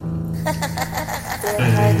Pull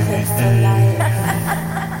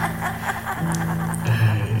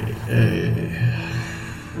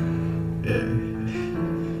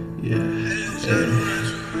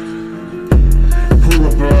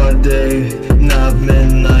up broad day, not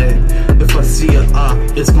midnight. If I see a op,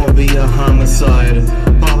 it's gonna be a homicide.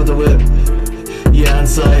 Bob the whip, yeah, in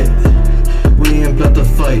sight. We ain't about to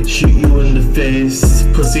fight, shoot you in the face.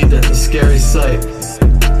 Pussy, that's a scary sight.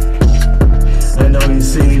 I know you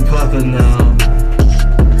see me poppin' now.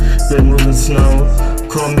 Been moving snow,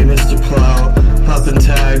 call me Mr. Plow. Poppin'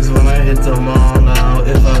 tags when I hit the mall now.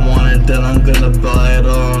 If I want it, then I'm gonna buy it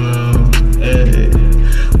all now. Hey,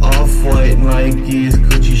 off-white Nikes,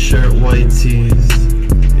 Gucci shirt, white tees.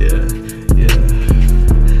 Yeah.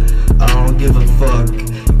 I don't give a fuck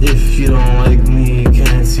if you don't like me.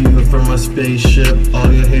 Can't see you from my spaceship.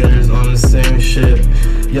 All your haters on the same shit.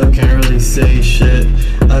 Y'all can't really say shit.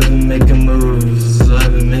 I've been making moves,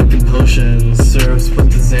 I've been making potions. Syrups, put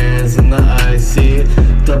the Xans in the IC.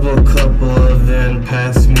 Double couple, then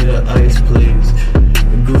pass me the ice, please.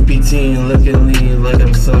 Goofy teen looking lean like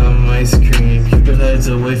I'm some ice cream. Keep your heads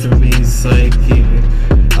away from me, psyche.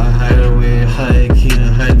 I hide away, high key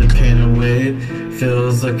to hide the pain away.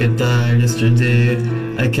 Feels like I died yesterday.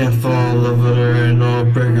 I can't fall in love with her, no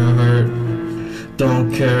break her heart. Don't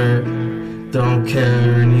care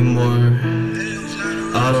anymore.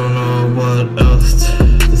 I don't know what else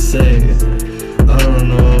to say. I don't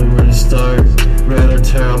know where to start. Rather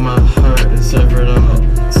tear out my heart and sever it on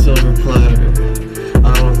a silver platter.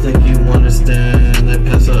 I don't think you understand. I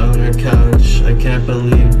pass out on your couch. I can't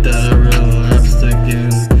believe that I relapsed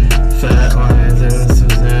again. Fat lines and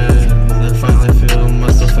Suzanne. I finally feel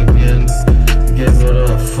myself again. Gave it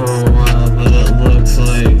up for a while, but it looks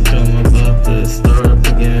like I'm about to start up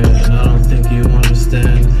again. I don't think you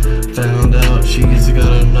understand. Found out she's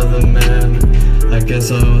got another man. I guess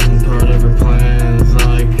I wasn't part of her plans.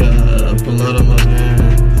 Now I got blood on my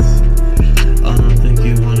hands. I don't think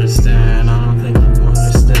you understand. I don't think you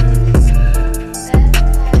understand.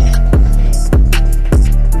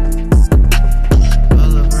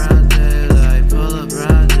 Pull up brown daylight, pull up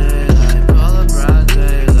brown daylight, pull up brown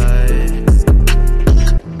daylight.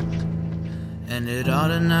 End it all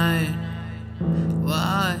tonight.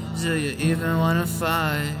 Why do you even wanna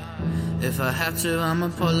fight? If I have to, I'ma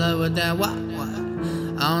pull up with that wah.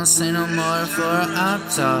 I don't say no more for I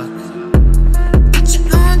talk. Put you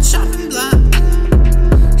on chopping block.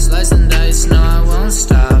 Slice and dice, no I won't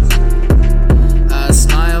stop. I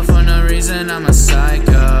smile for no reason, I'm a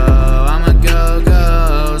psycho. I'm a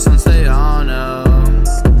go-go, since they all know.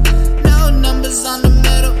 No numbers on the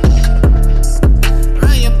metal.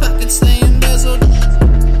 Right your pockets, stay embezzled.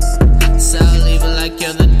 So I'll leave it like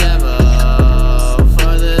you're the devil.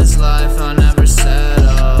 For this life I'll never settle.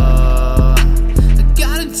 I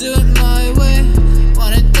gotta do it my way.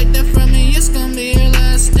 Wanna take that from me, it's gonna be your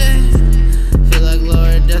last day. Feel like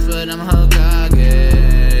Lord Death, but I'm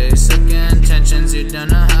Hokage. Sick intentions, you don't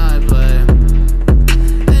know